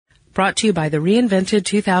Brought to you by the reinvented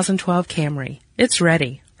 2012 Camry. It's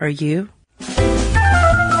ready. Are you?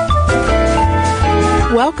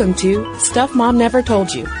 Welcome to Stuff Mom Never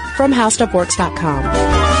Told You from HowStuffWorks.com.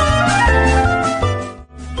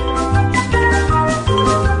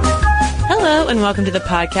 Hello and welcome to the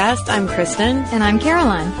podcast. I'm Kristen. And I'm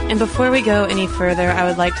Caroline. And before we go any further, I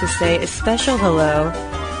would like to say a special hello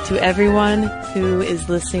to everyone who is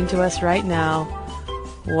listening to us right now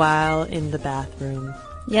while in the bathroom.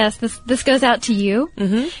 Yes, this goes out to you.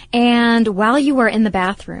 Mm-hmm. And while you are in the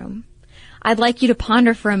bathroom, I'd like you to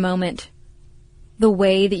ponder for a moment the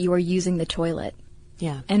way that you are using the toilet.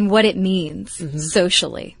 Yeah. And what it means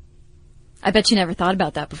socially. I bet you never thought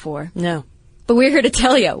about that before. No. But we're here to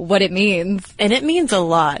tell you what it means. And it means a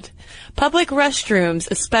lot. Public restrooms,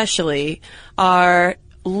 especially, are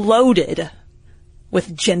loaded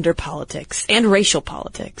with gender politics and racial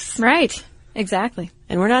politics. Right. Exactly.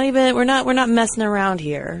 And we're not messing around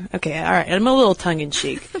here. Okay, all right. I'm a little tongue in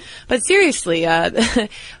cheek. But seriously,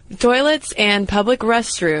 toilets and public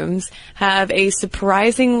restrooms have a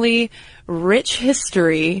surprisingly rich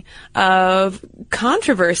history of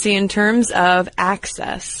controversy in terms of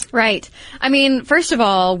access. Right. I mean, first of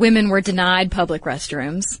all, women were denied public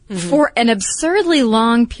restrooms for an absurdly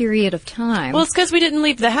long period of time. Well, it's because we didn't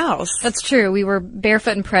leave the house. That's true. We were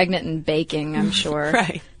barefoot and pregnant and baking, I'm sure.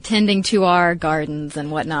 Right. Tending to our gardens and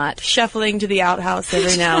whatnot. Shuffling to the outhouse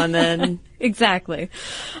every now and then. Exactly.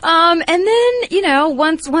 And then,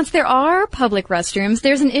 once there are public restrooms,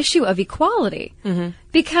 there's an issue of equality.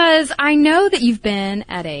 Because I know that you've been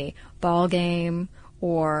at a ball game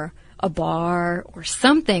or a bar or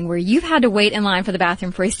something where you've had to wait in line for the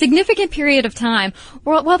bathroom for a significant period of time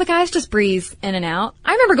while the guys just breeze in and out.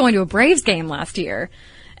 I remember going to a Braves game last year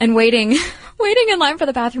and waiting in line for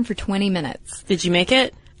the bathroom for 20 minutes. Did you make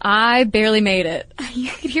it? I barely made it. You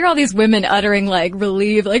could hear all these women uttering,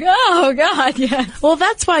 relief, oh, God, yes. Well,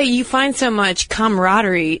 that's why you find so much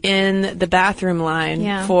camaraderie in the bathroom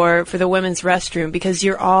line for the women's restroom, because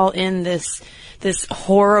you're all in this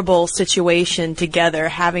horrible situation together,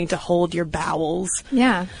 having to hold your bowels.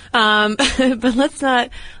 Yeah. But let's not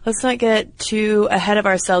get too ahead of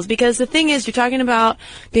ourselves, because the thing is, you're talking about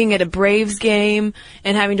being at a Braves game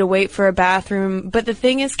and having to wait for a bathroom. But the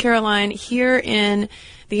thing is, Caroline, here in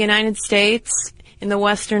the United States, in the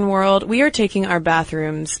Western world, we are taking our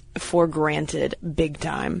bathrooms for granted big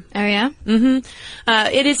time. Oh, yeah?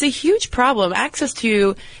 It is a huge problem. Access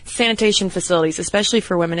to sanitation facilities, especially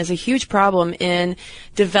for women, is a huge problem in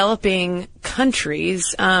developing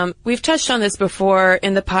countries. We've touched on this before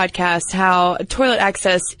in the podcast, how toilet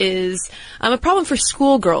access is a problem for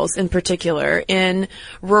schoolgirls in particular in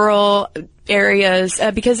rural areas,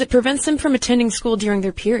 because it prevents them from attending school during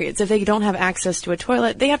their periods. If they don't have access to a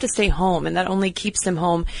toilet, they have to stay home, and that only keeps them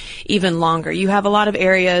home even longer. You have a lot of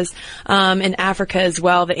areas in Africa as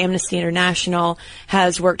well that Amnesty International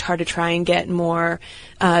has worked hard to try and get more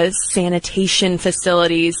sanitation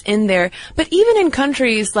facilities in there. But even in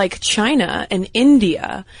countries like China and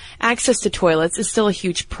India, access to toilets is still a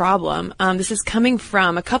huge problem. This is coming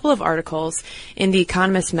from a couple of articles in The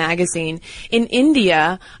Economist magazine. In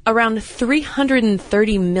India, around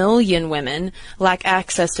 330 million women lack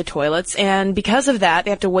access to toilets, and because of that,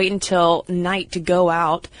 they have to wait until night to go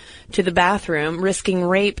out to the bathroom, risking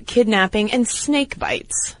rape, kidnapping, and snake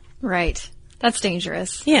bites. Right. That's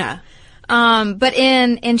dangerous. Yeah. But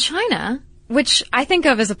in China, which I think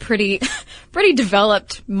of as a pretty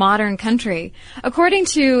developed modern country, according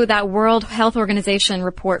to that World Health Organization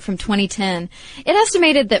report from 2010, it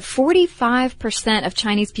estimated that 45% of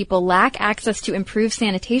Chinese people lack access to improved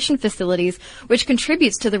sanitation facilities, which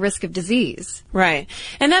contributes to the risk of disease. Right.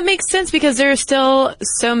 And that makes sense, because there are still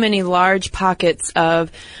so many large pockets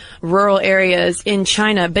of rural areas in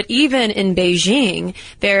China, but even in Beijing,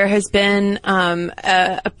 there has been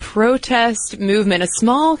a protest movement, a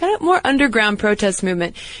small, kind of more underground protest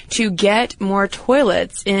movement to get more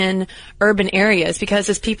toilets in urban areas, because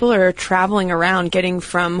as people are traveling around, getting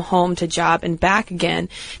from home to job and back again,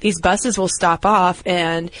 these buses will stop off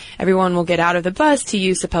and everyone will get out of the bus to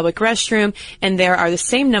use the public restroom, and there are the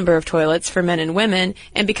same number of toilets for men and women,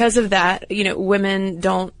 and because of that, women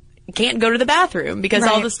can't go to the bathroom because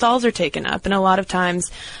all the stalls are taken up. And a lot of times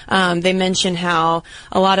they mention how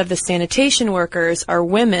a lot of the sanitation workers are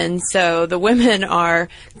women, so the women are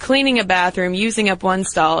cleaning a bathroom, using up one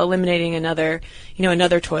stall, eliminating another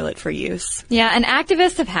toilet for use. Yeah, and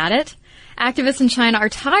activists have had it. Activists in China are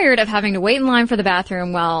tired of having to wait in line for the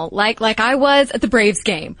bathroom while, like I was at the Braves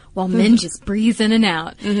game, while men just breeze in and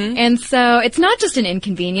out. And so it's not just an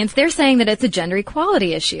inconvenience. They're saying that it's a gender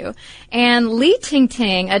equality issue. And Li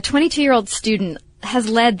Tingting, a 22-year-old student, has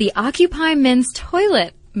led the Occupy Men's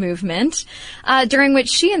Toilet movement, during which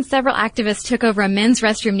she and several activists took over a men's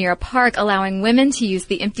restroom near a park, allowing women to use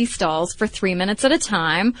the empty stalls for 3 minutes at a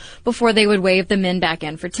time before they would wave the men back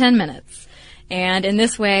in for 10 minutes. And in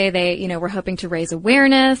this way, they, were hoping to raise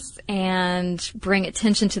awareness and bring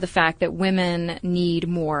attention to the fact that women need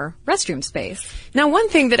more restroom space. Now, one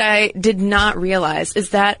thing that I did not realize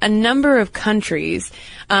is that a number of countries,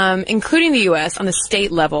 including the U.S. on the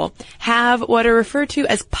state level, have what are referred to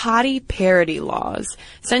as potty parity laws.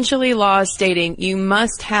 Essentially laws stating you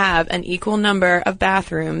must have an equal number of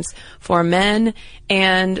bathrooms for men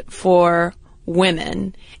and for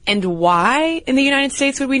women. And why in the United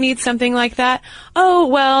States would we need something like that? Oh,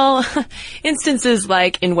 well, instances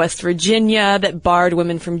like in West Virginia that barred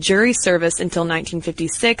women from jury service until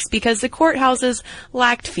 1956 because the courthouses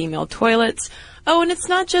lacked female toilets. Oh, and it's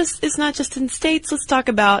not just in states. Let's talk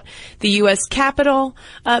about the U.S. Capitol,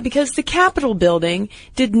 because the Capitol building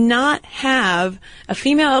did not have a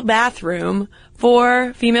female bathroom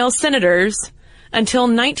for female senators until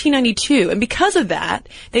 1992. And because of that,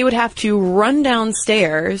 they would have to run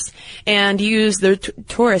downstairs and use the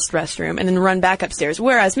tourist restroom and then run back upstairs,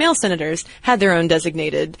 whereas male senators had their own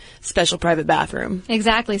designated special private bathroom.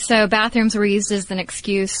 Exactly. So bathrooms were used as an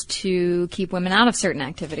excuse to keep women out of certain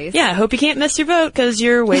activities. Yeah, I hope you can't miss your vote because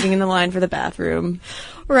you're waiting in the line for the bathroom.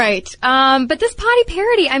 Right. But this potty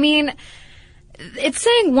parity, it's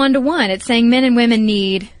saying 1-to-1. It's saying men and women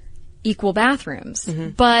need equal bathrooms. Mm-hmm.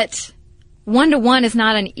 But 1-to-1 is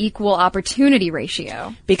not an equal opportunity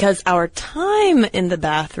ratio. Because our time in the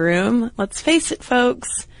bathroom, let's face it, folks,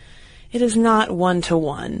 it is not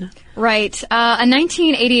 1-to-1. Right. A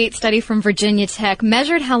 1988 study from Virginia Tech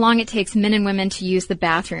measured how long it takes men and women to use the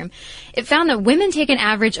bathroom. It found that women take an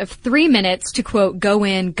average of 3 minutes to, quote, go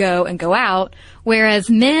in, go, and go out, whereas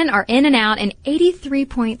men are in and out in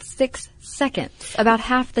 83.6 seconds, about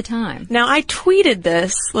half the time. Now, I tweeted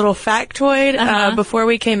this little factoid before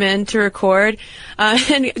we came in to record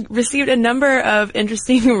and received a number of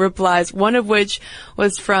interesting replies, one of which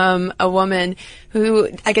was from a woman who,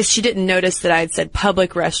 I guess she didn't notice that I had said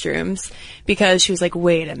public restrooms because she was like,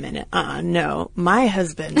 wait a minute, no, my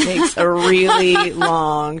husband takes a really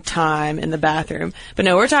long time in the bathroom. But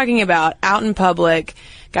no, we're talking about out in public.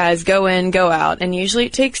 Guys go in, go out, and usually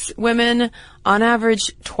it takes women, on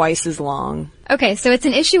average, twice as long. Okay, so it's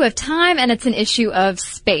an issue of time and it's an issue of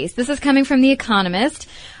space. This is coming from The Economist.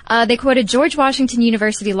 They quoted George Washington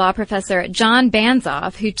University law professor John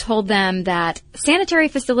Banzoff, who told them that sanitary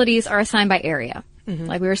facilities are assigned by area,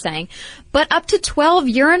 like we were saying, but up to 12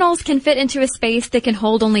 urinals can fit into a space that can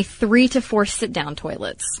hold only 3 to 4 sit-down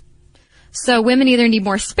toilets. So women either need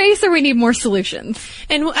more space or we need more solutions.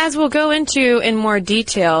 And as we'll go into in more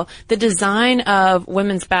detail, the design of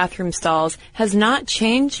women's bathroom stalls has not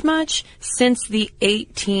changed much since the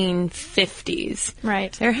 1850s.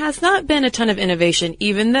 Right. There has not been a ton of innovation,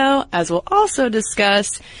 even though, as we'll also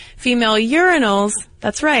discuss, female urinals,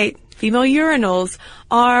 that's right, female urinals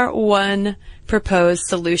are one proposed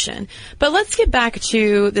solution. But let's get back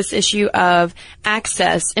to this issue of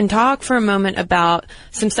access and talk for a moment about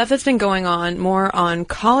some stuff that's been going on more on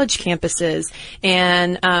college campuses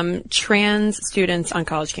and trans students on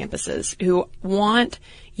college campuses who want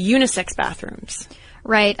unisex bathrooms.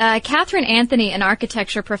 Right. Catherine Anthony, an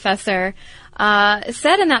architecture professor,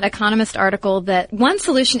 said in that Economist article that one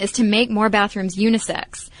solution is to make more bathrooms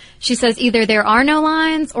unisex. She says either there are no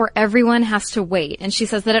lines or everyone has to wait. And she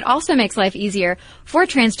says that it also makes life easier for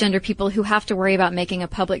transgender people who have to worry about making a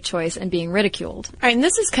public choice and being ridiculed. All right, and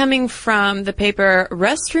this is coming from the paper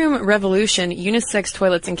Restroom Revolution, Unisex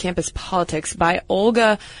Toilets in Campus Politics by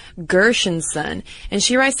Olga Gershenson. And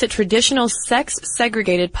she writes that traditional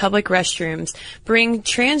sex-segregated public restrooms bring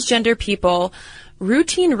transgender people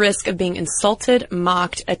routine risk of being insulted,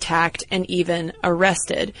 mocked, attacked, and even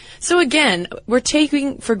arrested. So again, we're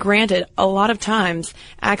taking for granted a lot of times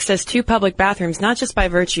access to public bathrooms, not just by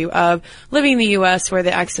virtue of living in the U.S. where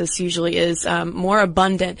the access usually is more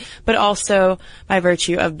abundant, but also by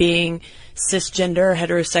virtue of being cisgender,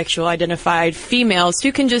 heterosexual, identified females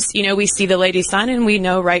who can just, we see the lady sign and we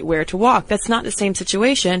know right where to walk. That's not the same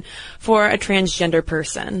situation for a transgender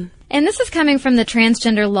person. And this is coming from the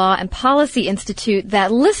Transgender Law and Policy Institute that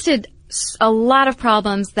listed a lot of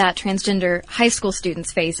problems that transgender high school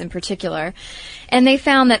students face in particular. And they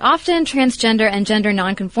found that often transgender and gender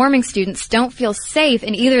nonconforming students don't feel safe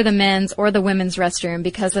in either the men's or the women's restroom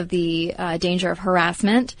because of the danger of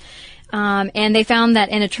harassment. and they found that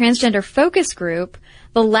in a transgender focus group,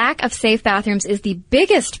 the lack of safe bathrooms is the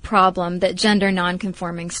biggest problem that gender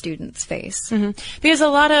nonconforming students face. Mm-hmm. Because a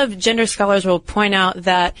lot of gender scholars will point out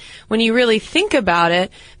that when you really think about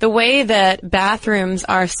it, the way that bathrooms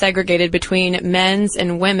are segregated between men's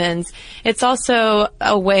and women's, it's also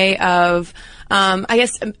a way of,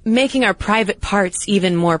 making our private parts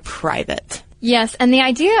even more private. Yes, and the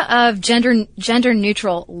idea of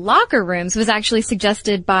gender-neutral locker rooms was actually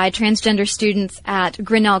suggested by transgender students at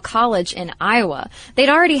Grinnell College in Iowa. They'd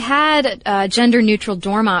already had gender-neutral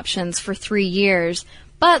dorm options for 3 years,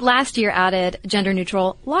 but last year added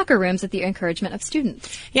gender-neutral locker rooms at the encouragement of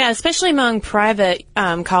students. Yeah, especially among private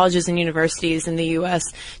colleges and universities in the U.S.,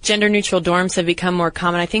 gender-neutral dorms have become more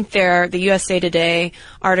common. I think the USA Today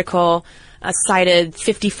article cited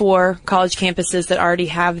 54 college campuses that already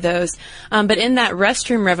have those. But in that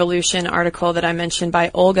Restroom Revolution article that I mentioned by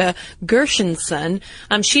Olga Gershenson,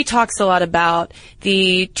 she talks a lot about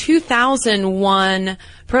the 2001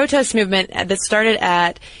 protest movement that started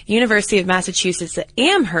at University of Massachusetts at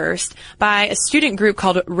Amherst by a student group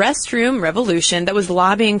called Restroom Revolution that was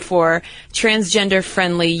lobbying for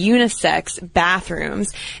transgender-friendly unisex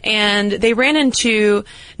bathrooms. And they ran into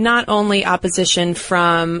not only opposition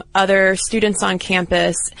from other students on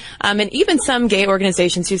campus, and even some gay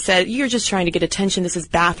organizations who said, you're just trying to get attention, this is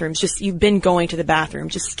bathrooms, you've been going to the bathroom,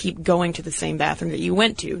 just keep going to the same bathroom that you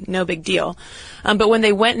went to, no big deal. But when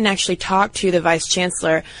they went and actually talked to the vice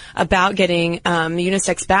chancellor about getting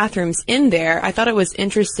unisex bathrooms in there, I thought it was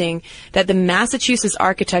interesting that the Massachusetts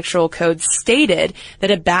Architectural Code stated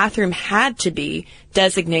that a bathroom had to be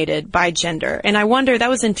designated by gender. And I wonder, that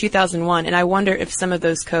was in 2001, and I wonder if some of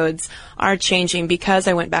those codes are changing, because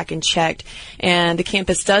I went back and checked, and the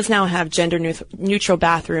campus does now have gender-neutral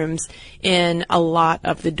bathrooms in a lot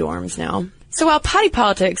of the dorms now. So while Potty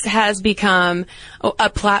Politics has become a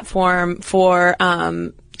platform for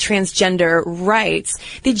transgender rights,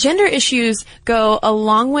 the gender issues go a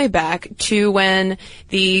long way back to when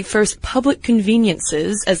the first public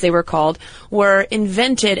conveniences, as they were called, were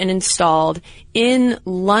invented and installed in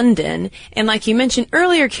London. And like you mentioned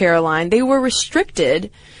earlier, Caroline, they were restricted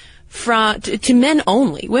to men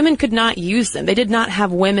only. Women could not use them. They did not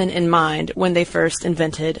have women in mind when they first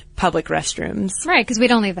invented public restrooms. Right, because we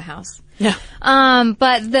don't leave the house. No.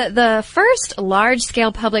 But the first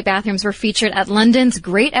large-scale public bathrooms were featured at London's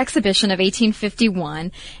Great Exhibition of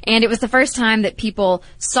 1851, and it was the first time that people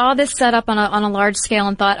saw this set up on a large scale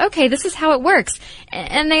and thought, okay, this is how it works.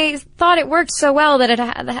 And they thought it worked so well that it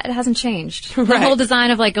hasn't changed. Right. The whole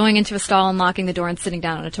design of like going into a stall and locking the door and sitting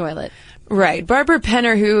down on a toilet. Right. Barbara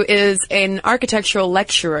Penner, who is an architectural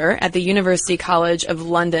lecturer at the University College of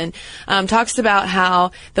London, talks about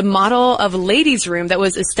how the model of ladies' room that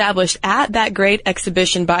was established at that great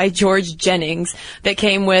exhibition by George Jennings, that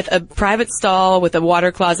came with a private stall with a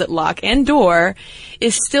water closet lock and door,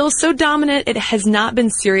 is still so dominant it has not been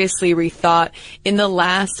seriously rethought in the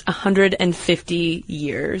last 150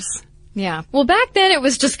 years. Yeah. Well, back then it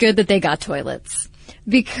was just good that they got toilets.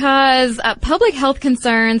 Because public health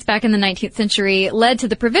concerns back in the 19th century led to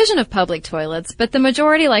the provision of public toilets, but the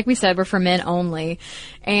majority, like we said, were for men only.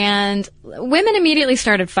 And women immediately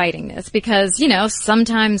started fighting this because,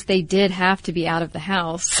 sometimes they did have to be out of the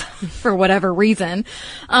house for whatever reason.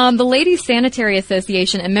 The Ladies Sanitary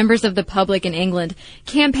Association and members of the public in England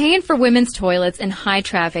campaigned for women's toilets in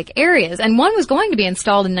high-traffic areas, and one was going to be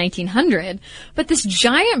installed in 1900. But this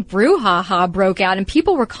giant brouhaha broke out, and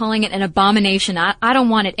people were calling it an abomination. I don't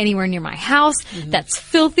want it anywhere near my house. Mm-hmm. That's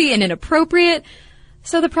filthy and inappropriate.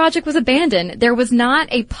 So the project was abandoned. There was not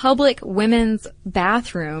a public women's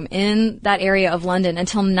bathroom in that area of London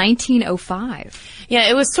until 1905. Yeah,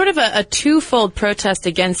 it was sort of a twofold protest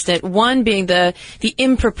against it. One being the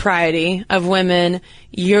impropriety of women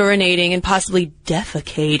urinating and possibly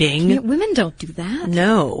defecating. Yeah, women don't do that.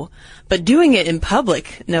 No. But doing it in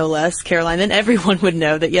public, no less, Caroline, then everyone would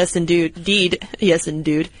know that yes, indeed,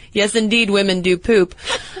 women do poop.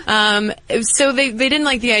 So they didn't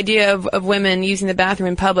like the idea of women using the bathroom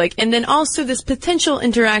in public. And then also this potential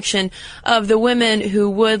interaction of the women who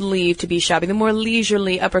would leave to be shopping, the more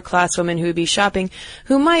leisurely upper class women who would be shopping,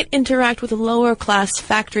 who might interact with lower class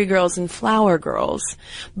factory girls and flower girls.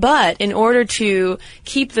 But in order to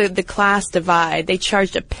keep the class divide, they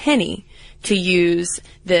charged a penny to use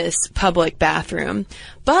this public bathroom.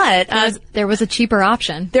 But there was a cheaper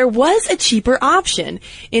option. There was a cheaper option.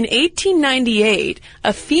 In 1898,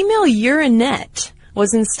 a female urinette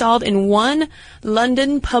was installed in one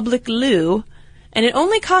London public loo, and it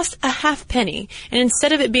only cost a halfpenny. And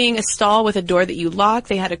instead of it being a stall with a door that you lock,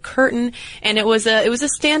 they had a curtain, and it was a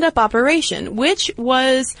stand-up operation, which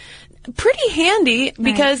was pretty handy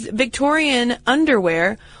because Victorian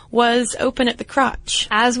underwear was open at the crotch.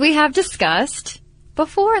 As we have discussed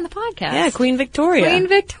before in the podcast. Yeah, Queen Victoria. Queen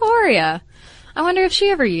Victoria. I wonder if she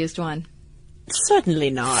ever used one.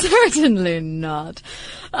 Certainly not. Certainly not.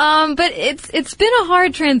 But it's been a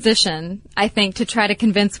hard transition, I think, to try to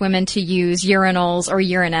convince women to use urinals or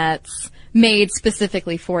urinettes made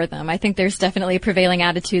specifically for them. I think there's definitely a prevailing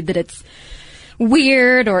attitude that it's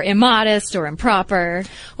weird or immodest or improper.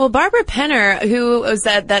 Well, Barbara Penner, who was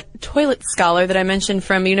that toilet scholar that I mentioned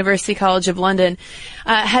from University College of London,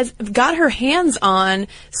 has got her hands on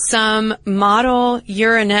some model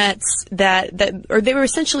urinettes or they were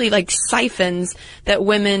essentially like siphons that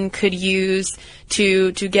women could use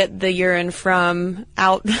to get the urine from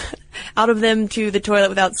out of them to the toilet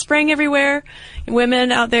without spraying everywhere.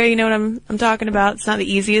 Women out there, you know what I'm talking about. It's not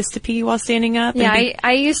the easiest to pee while standing up. Yeah,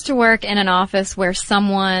 I used to work in an office where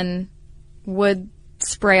someone would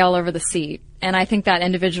spray all over the seat. And I think that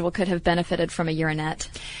individual could have benefited from a urinette.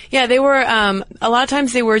 Yeah, they were, a lot of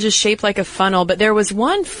times they were just shaped like a funnel, but there was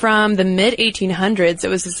one from the mid-1800s. It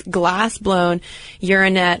was this glass-blown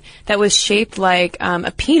urinette that was shaped like,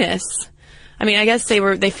 a penis. I mean, I guess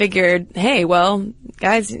they figured, hey, well,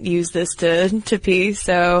 guys use this to pee,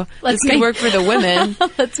 so this could work for the women.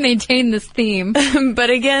 Let's maintain this theme.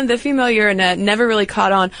 But again, the female urinette never really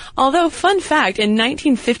caught on. Although, fun fact, in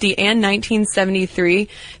 1950 and 1973,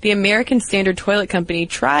 the American Standard Toilet Company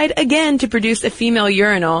tried again to produce a female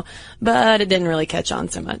urinal, but it didn't really catch on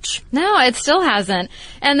so much. No, it still hasn't.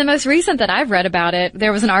 And the most recent that I've read about it,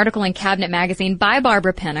 there was an article in Cabinet Magazine by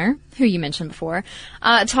Barbara Penner, who you mentioned before,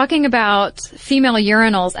 talking about female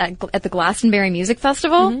urinals at the Glastonbury Music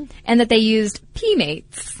Festival, and that they used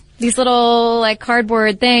pee-mates. These little, like,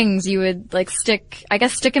 cardboard things you would, like, stick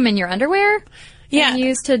them in your underwear? Yeah. And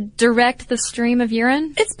use to direct the stream of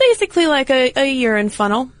urine? It's basically like a urine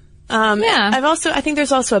funnel. Yeah. I think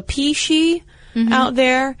there's also a pee-shee out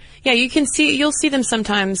there. Yeah, you'll see them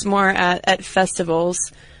sometimes more at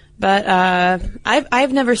festivals. But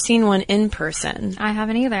I've never seen one in person. I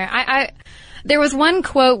haven't either. There was one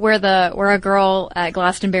quote where a girl at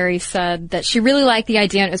Glastonbury said that she really liked the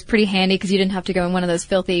idea and it was pretty handy because you didn't have to go in one of those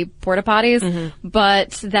filthy porta potties,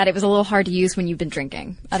 but that it was a little hard to use when you've been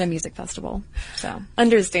drinking at a music festival. So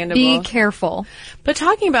understandable. Be careful. But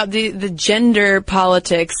talking about the gender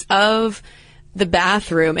politics of the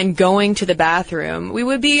bathroom and going to the bathroom, we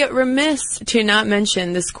would be remiss to not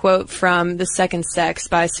mention this quote from The Second Sex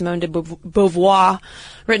by Simone de Beauvoir,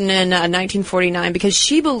 written in 1949, because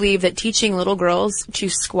she believed that teaching little girls to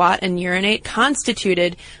squat and urinate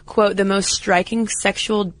constituted, quote, the most striking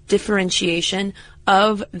sexual differentiation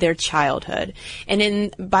of their childhood.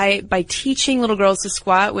 And by teaching little girls to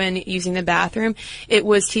squat when using the bathroom, it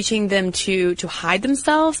was teaching them to hide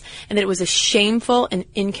themselves, and that it was a shameful and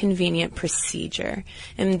inconvenient procedure.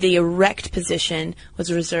 And the erect position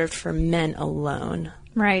was reserved for men alone.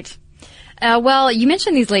 Right. Well, you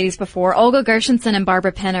mentioned these ladies before, Olga Gershenson and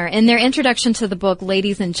Barbara Penner. In their introduction to the book,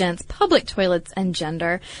 Ladies and Gents, Public Toilets and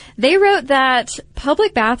Gender, they wrote that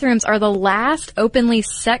public bathrooms are the last openly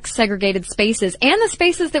sex-segregated spaces and the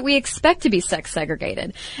spaces that we expect to be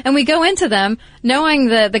sex-segregated. And we go into them knowing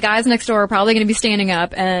that the guys next door are probably going to be standing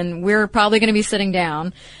up and we're probably going to be sitting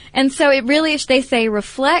down. And so it really, they say,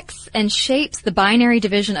 reflects and shapes the binary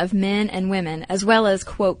division of men and women, as well as,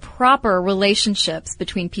 quote, proper relationships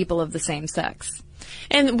between people of the same sex.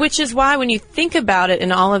 And which is why when you think about it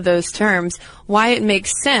in all of those terms, why it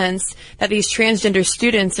makes sense that these transgender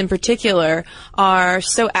students in particular are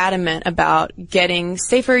so adamant about getting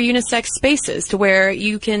safer unisex spaces to where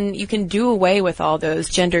you can do away with all those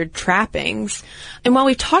gendered trappings. And while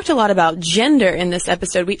we've talked a lot about gender in this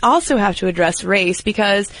episode, we also have to address race,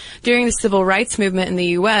 because during the civil rights movement in the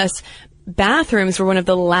U.S., bathrooms were one of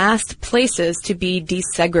the last places to be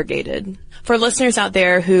desegregated. For listeners out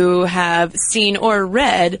there who have seen or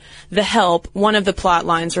read The Help, one of the plot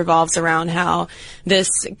lines revolves around how this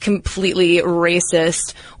completely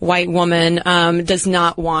racist white woman does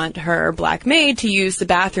not want her black maid to use the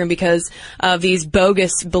bathroom because of these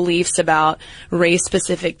bogus beliefs about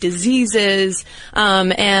race-specific diseases,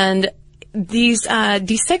 and these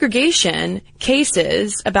desegregation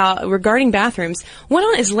cases regarding bathrooms went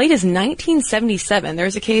on as late as 1977. There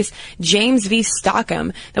was a case, James v.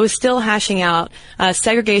 Stockham, that was still hashing out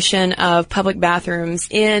segregation of public bathrooms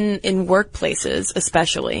in workplaces,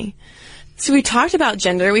 especially. So we talked about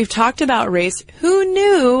gender, we've talked about race. Who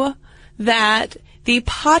knew that the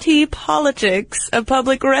potty politics of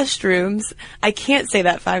public restrooms, I can't say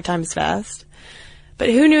that 5 times fast, but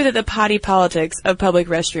who knew that the potty politics of public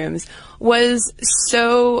restrooms was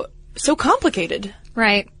so complicated?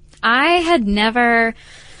 Right. I had never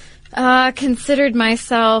Considered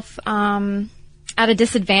myself at a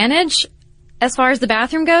disadvantage as far as the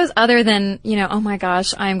bathroom goes, other than, oh my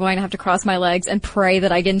gosh, I am going to have to cross my legs and pray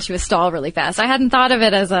that I get into a stall really fast. I hadn't thought of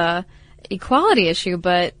it as a equality issue,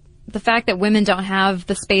 but the fact that women don't have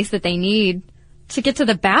the space that they need to get to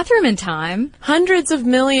the bathroom in time. Hundreds of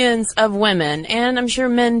millions of women, and I'm sure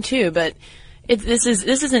men too, but this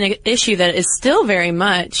is an issue that is still very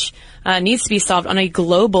much needs to be solved on a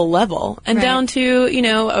global level, and Right. down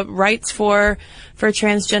to rights for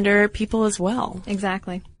transgender people as well.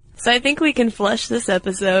 Exactly. So I think we can flush this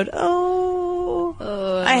episode.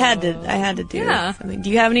 I had to do Yeah. something.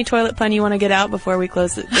 Do you have any toilet pun you want to get out before we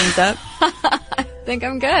close things up? I think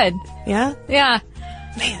I'm good. Yeah? Yeah.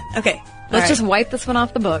 Man. Okay. Let's All right. just wipe this one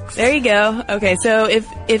off the books. There you go. Okay, so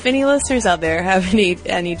if any listeners out there have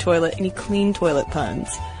any clean toilet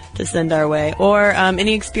puns to send our way, or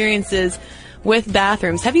any experiences with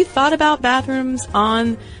bathrooms, have you thought about bathrooms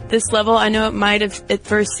on this level? I know it might have at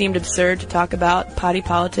first seemed absurd to talk about potty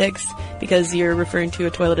politics because you're referring to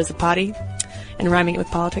a toilet as a potty and rhyming it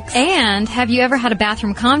with politics. And have you ever had a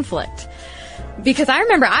bathroom conflict? Because I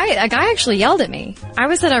remember a guy actually yelled at me. I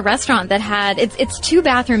was at a restaurant that had, its two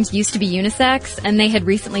bathrooms used to be unisex, and they had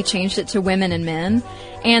recently changed it to women and men.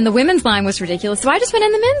 And the women's line was ridiculous, so I just went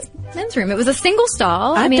in the men's room. It was a single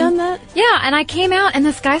stall. I've done that. Yeah, and I came out, and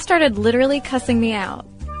this guy started literally cussing me out.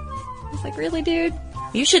 I was like, really, dude?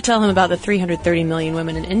 You should tell him about the 330 million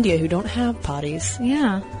women in India who don't have potties.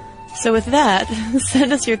 Yeah. So with that,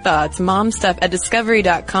 send us your thoughts.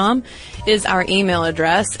 momstuff@discovery.com is our email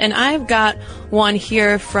address. And I've got one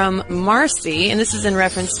here from Marcy, and this is in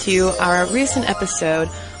reference to our recent episode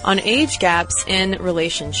on age gaps in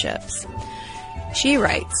relationships. She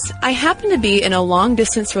writes, I happen to be in a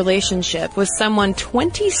long-distance relationship with someone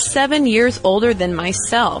 27 years older than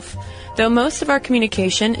myself. Though most of our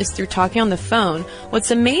communication is through talking on the phone,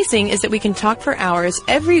 what's amazing is that we can talk for hours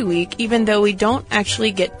every week even though we don't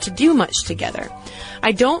actually get to do much together.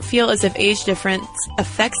 I don't feel as if age difference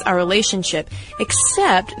affects our relationship,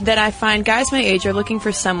 except that I find guys my age are looking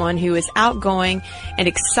for someone who is outgoing and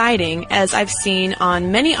exciting, as I've seen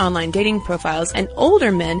on many online dating profiles, and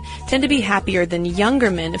older men tend to be happier than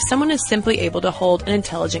younger men if someone is simply able to hold an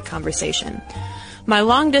intelligent conversation. My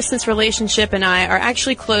long-distance relationship and I are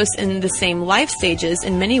actually close in the same life stages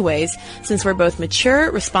in many ways, since we're both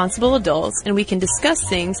mature, responsible adults, and we can discuss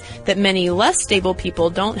things that many less stable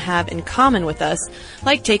people don't have in common with us,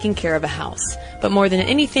 like taking care of a house. But more than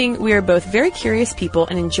anything, we are both very curious people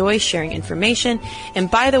and enjoy sharing information. And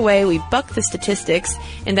by the way, we buck the statistics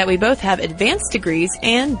in that we both have advanced degrees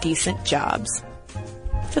and decent jobs.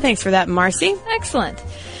 So thanks for that, Marcy. Excellent.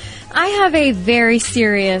 I have a very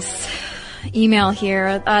serious email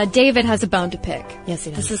here. David has a bone to pick. Yes, he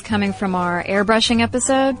does. This is coming from our airbrushing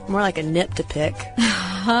episode. More like a nip to pick.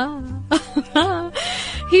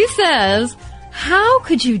 He says, how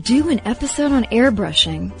could you do an episode on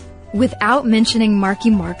airbrushing without mentioning Marky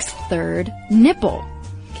Mark's third nipple?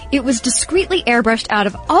 It was discreetly airbrushed out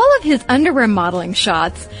of all of his underwear modeling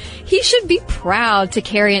shots. He should be proud to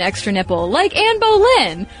carry an extra nipple like Anne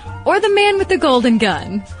Boleyn or the man with the golden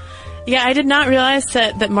gun. Yeah, I did not realize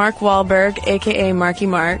that Mark Wahlberg, a.k.a. Marky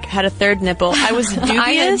Mark, had a third nipple. I was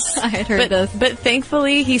dubious. I had heard this. But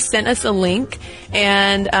thankfully, he sent us a link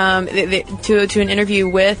and to an interview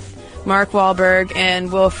with Mark Wahlberg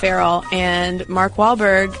and Will Ferrell. And Mark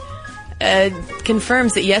Wahlberg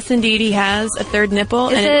confirms that, yes, indeed, he has a third nipple.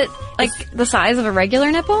 Is it like the size of a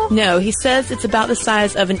regular nipple? No, he says it's about the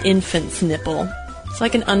size of an infant's nipple. It's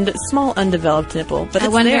like an small, undeveloped nipple, but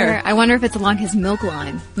it's there. I wonder if it's along his milk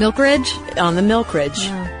line. Milk Ridge? On the Milk Ridge.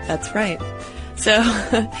 Yeah. That's right. So,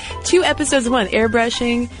 2 episodes in one,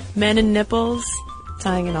 airbrushing, men and nipples,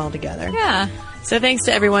 tying it all together. Yeah. So thanks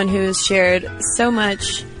to everyone who's shared so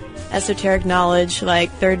much esoteric knowledge, like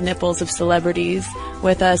third nipples of celebrities,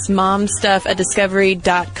 with us.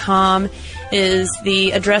 momstuff@discovery.com is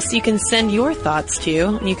the address you can send your thoughts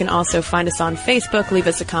to. And you can also find us on Facebook, leave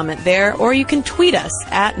us a comment there, or you can tweet us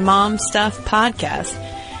at momstuffpodcast.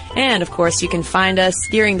 And, of course, you can find us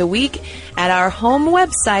during the week at our home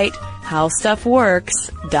website,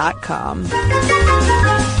 howstuffworks.com.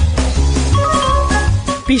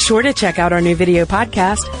 Be sure to check out our new video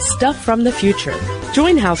podcast, Stuff from the Future.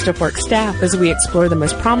 Join How Stuff Works staff as we explore the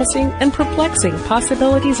most promising and perplexing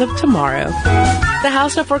possibilities of tomorrow. The How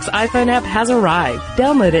Stuff Works iPhone app has arrived.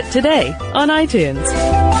 Download it today on iTunes.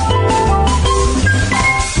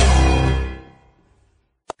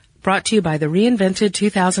 Brought to you by the reinvented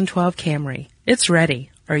 2012 Camry. It's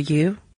ready. Are you?